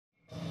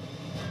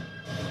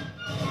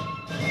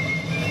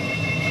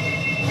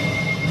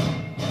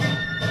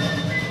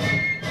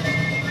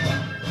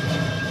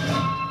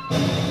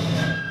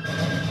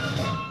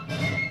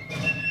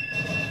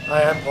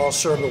Hi, I'm Paul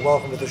Cirba.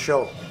 Welcome to the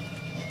show.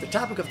 The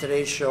topic of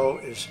today's show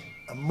is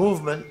a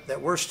movement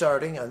that we're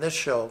starting on this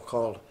show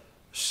called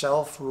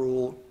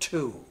SelfRule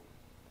 2.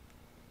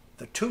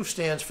 The 2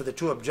 stands for the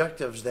 2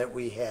 objectives that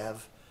we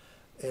have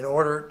in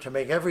order to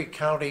make every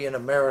county in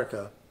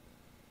America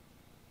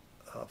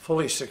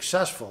fully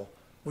successful.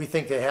 We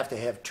think they have to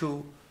have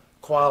 2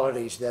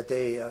 qualities that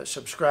they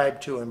subscribe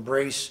to,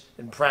 embrace,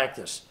 and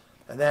practice.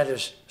 And that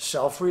is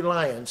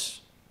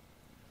self-reliance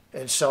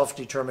and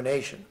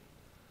self-determination.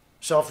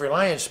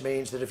 Self-reliance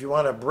means that if you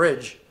want a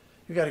bridge,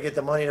 you got to get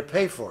the money to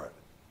pay for it.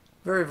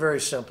 Very, very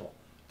simple.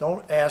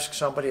 Don't ask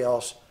somebody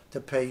else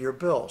to pay your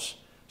bills.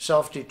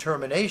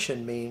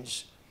 Self-determination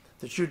means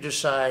that you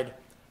decide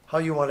how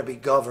you want to be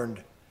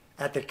governed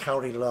at the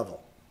county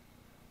level.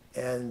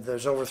 And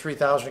there's over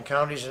 3,000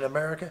 counties in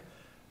America.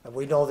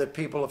 We know that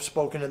people have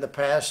spoken in the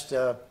past.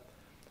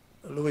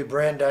 Louis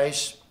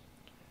Brandeis,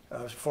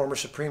 former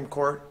Supreme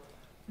Court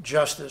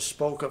Justice,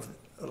 spoke of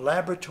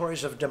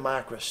laboratories of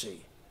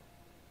democracy.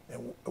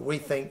 And we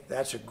think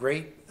that's a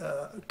great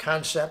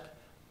concept,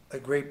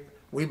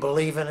 we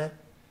believe in it.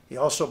 He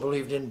also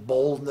believed in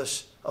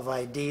boldness of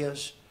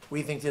ideas.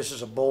 We think this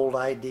is a bold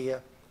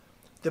idea.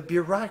 The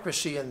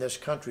bureaucracy in this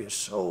country is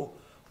so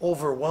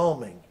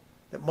overwhelming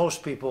that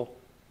most people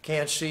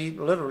can't see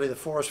literally the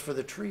forest for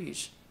the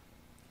trees.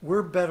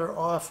 We're better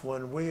off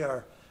when we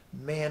are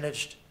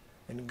managed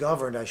and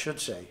governed, I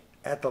should say,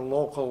 at the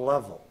local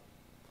level.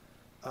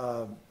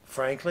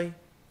 Frankly,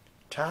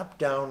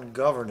 top-down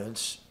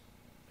governance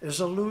is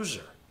a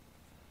loser,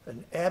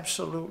 an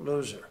absolute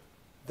loser.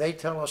 They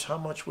tell us how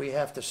much we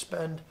have to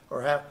spend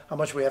or how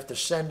much we have to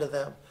send to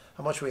them,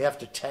 how much we have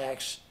to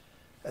tax,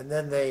 and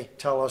then they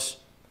tell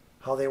us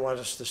how they want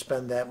us to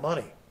spend that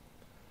money.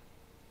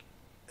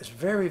 It's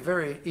very,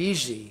 very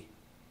easy,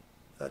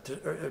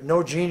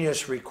 no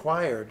genius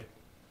required,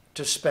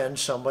 to spend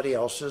somebody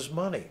else's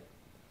money.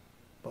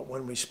 But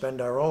when we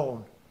spend our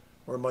own,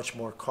 we're much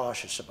more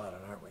cautious about it,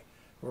 aren't we?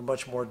 We're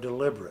much more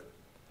deliberate.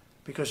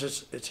 Because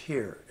it's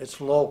here,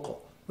 it's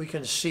local. We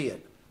can see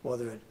it,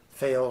 whether it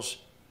fails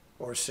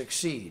or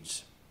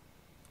succeeds.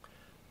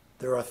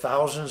 There are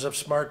thousands of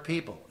smart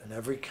people in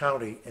every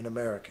county in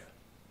America.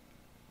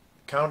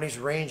 Counties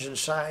range in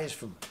size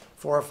from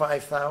 4,000 or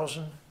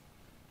 5,000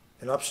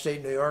 in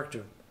upstate New York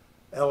to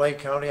LA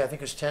County, I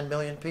think, is 10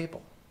 million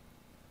people.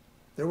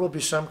 There will be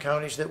some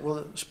counties that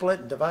will split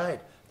and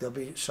divide. There'll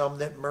be some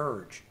that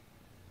merge.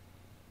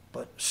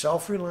 But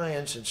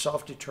self-reliance and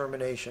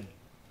self-determination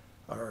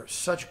are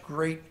such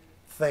great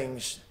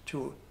things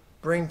to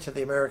bring to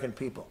the American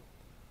people.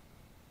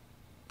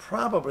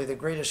 Probably the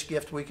greatest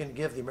gift we can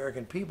give the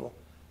American people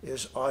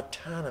is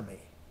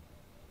autonomy.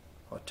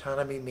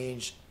 Autonomy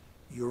means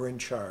you're in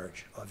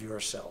charge of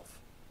yourself.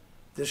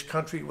 This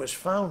country was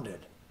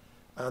founded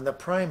on the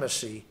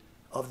primacy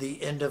of the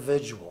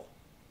individual.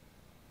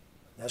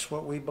 That's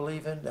what we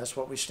believe in, that's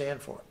what we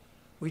stand for.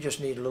 We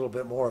just need a little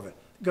bit more of it.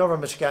 The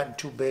government's gotten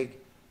too big,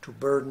 too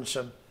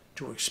burdensome,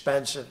 too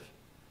expensive,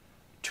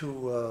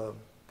 too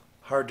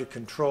hard to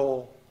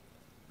control,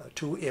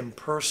 too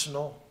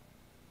impersonal.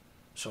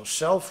 So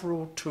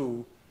self-rule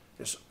 2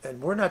 is, and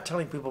we're not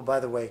telling people, by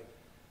the way,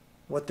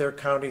 what their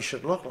county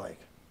should look like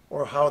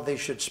or how they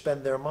should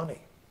spend their money.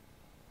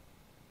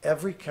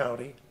 Every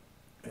county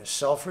is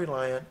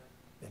self-reliant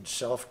and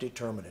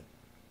self-determinant.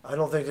 I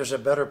don't think there's a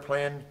better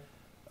plan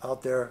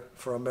out there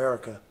for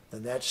America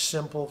than that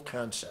simple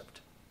concept.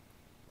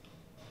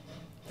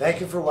 Thank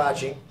you for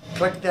watching.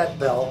 Click that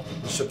bell,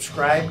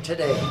 subscribe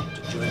today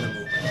to join the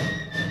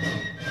movement.